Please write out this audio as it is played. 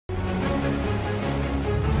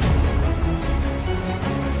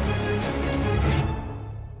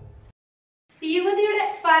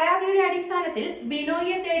പരാതിയുടെ അടിസ്ഥാനത്തിൽ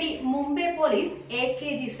ബിനോയിയെ തേടി മുംബൈ പോലീസ്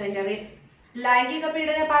AKG സെന്ററിൽ. ലൈംഗിക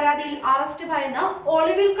പീഡന പരാതിയിൽ അറസ്റ്റ് ഭയന്ന്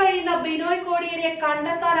ഒളിവിൽ കഴിയുന്ന ബിനോയ് കോടിയേരിയെ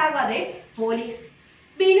കണ്ടെത്താനാകാതെ പോലീസ്.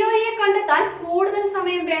 ബിനോയിയെ കണ്ടെത്താൻ കൂടുതൽ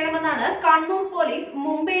സമയം വേണമെന്നാണ് കണ്ണൂർ പോലീസ്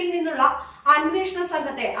മുംബൈയിൽ നിന്നുള്ള അന്വേഷണ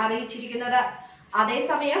സംഘത്തെ അറിയിച്ചിരിക്കുന്നത്.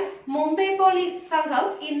 അതേസമയം മുംബൈ പോലീസ് സംഘം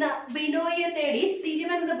ഇന്ന് ബിനോയിയെ തേടി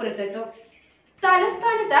തിരുവനന്തപുരത്തെത്തും.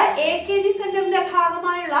 തലസ്ഥാനത്ത് AKG സെന്ററിന്റെ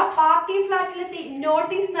ഭാഗമായുള്ള പാർട്ടി ഫ്ളാറ്റിലെത്തി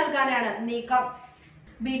നോട്ടീസ് നൽകാനാണ് നീക്കം.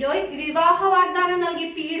 ബിനോയ് വിവാഹ വാഗ്ദാനം നൽകി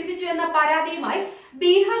പീഡിപ്പിച്ചു എന്ന പരാതിയുമായി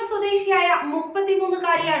ബീഹാർ സ്വദേശിയായ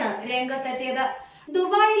 33-കാരിയാണ് രംഗത്തെത്തിയത്.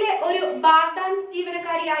 ദുബായിലെ ഒരു ബാർ ഡാൻസ്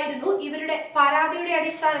ജീവനക്കാരിയായിരുന്നു ഇവരുടെ പരാതിയുടെ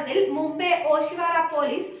അടിസ്ഥാനത്തിൽ Mumbai Oshiwara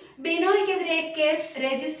police ബിനോയ്ക്കെതിരെ case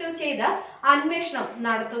register ചെയ്ത് അന്വേഷണം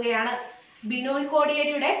നടത്തുകയാണ്. ബിനോയ്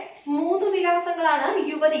കോടിയേരിയുടെ 3 വിലാസങ്ങളാണ്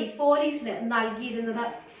യുവതി പോലീസിന് നൽകിയിരുന്നത്.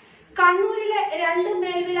 കണ്ണൂരിലെ 2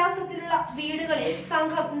 മേൽവിലാസത്തിലുള്ള വീടുകളിൽ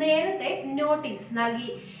സംഘം നേരത്തെ നോട്ടീസ് നൽകി.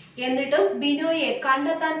 എന്നിട്ടും ബിനോയെ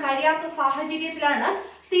കണ്ടെത്താൻ കഴിയാത്ത സാഹചര്യത്തിലാണ്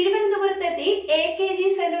തിരുവനന്തപുരത്തെത്തി AKG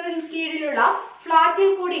സെന്ററിന് കീഴിലുള്ള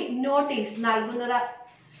ഫ്ളാറ്റിൽ കൂടി നോട്ടീസ് നൽകുന്നത്.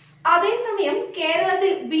 അതേസമയം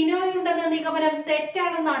കേരളത്തിൽ ബിനോയ് ഉണ്ടെന്ന നിഗമനം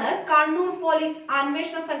തെറ്റാണെന്നാണ് കണ്ണൂർ പോലീസ്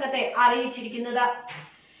അന്വേഷണ സംഘത്തെ അറിയിച്ചിരിക്കുന്നത്.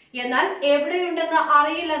 എന്നാൽ എവിടെയുണ്ടെന്ന്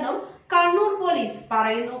അറിയില്ലെന്നും കണ്ണൂർ പോലീസ്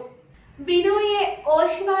പറയുന്നു. ബിനോയിയെ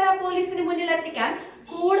ഓഷിവാര പോലീസിന് മുന്നിൽ എത്തിക്കാൻ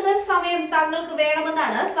കൂടുതൽ സമയം തങ്ങൾക്ക്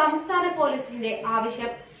വേണമെന്നാണ് സംസ്ഥാന പോലീസിന്റെ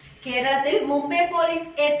ആവശ്യം. കേരളത്തിൽ മുംബൈ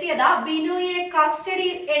പോലീസ് എത്തിയത് ബിനോയിയെ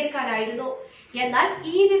കസ്റ്റഡിയിൽ എടുക്കാനായിരുന്നു. എന്നാൽ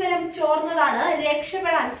ഈ വിവരം ചോർന്നതാണ്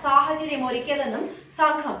രക്ഷപ്പെടാൻ സാഹചര്യം ഒരുക്കിയതെന്നും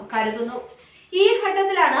സംഘം കരുതുന്നു. ഈ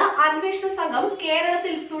ഘട്ടത്തിലാണ് അന്വേഷണ സംഘം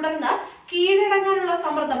കേരളത്തിൽ തുടർന്ന് കീഴടങ്ങാനുള്ള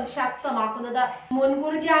സമ്മർദ്ദം ശക്തമാക്കുന്നത്.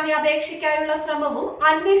 മുൻകൂർ ജാമ്യാപേക്ഷിക്കാനുള്ള ശ്രമവും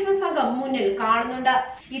അന്വേഷണ സംഘം മുന്നിൽ കാണുന്നുണ്ട്.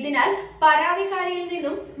 ഇതിനാൽ പരാതിക്കാരിയിൽ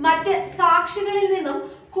നിന്നും മറ്റ് സാക്ഷികളിൽ നിന്നും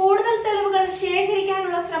കൂടുതൽ തെളിവുകൾ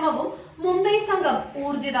ശേഖരിക്കാനുള്ള ശ്രമവും മുംബൈ സംഘം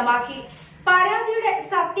ഊർജിതമാക്കി. പരാതിയുടെ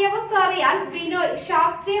സത്യാവസ്ഥ അറിയാൻ ബിനോയ്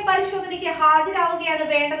ശാസ്ത്രീയ പരിശോധനയ്ക്ക് ഹാജരാവുകയാണ്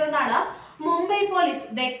വേണ്ടതെന്നാണ് മുംബൈ പോലീസ്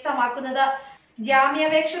വ്യക്തമാക്കുന്നത്.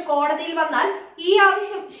 ജാമ്യാപേക്ഷ കോടതിയിൽ വന്നാൽ ഈ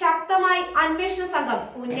ആവശ്യം ശക്തമായി അന്വേഷണ സംഘം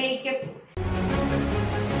ഉന്നയിക്കും.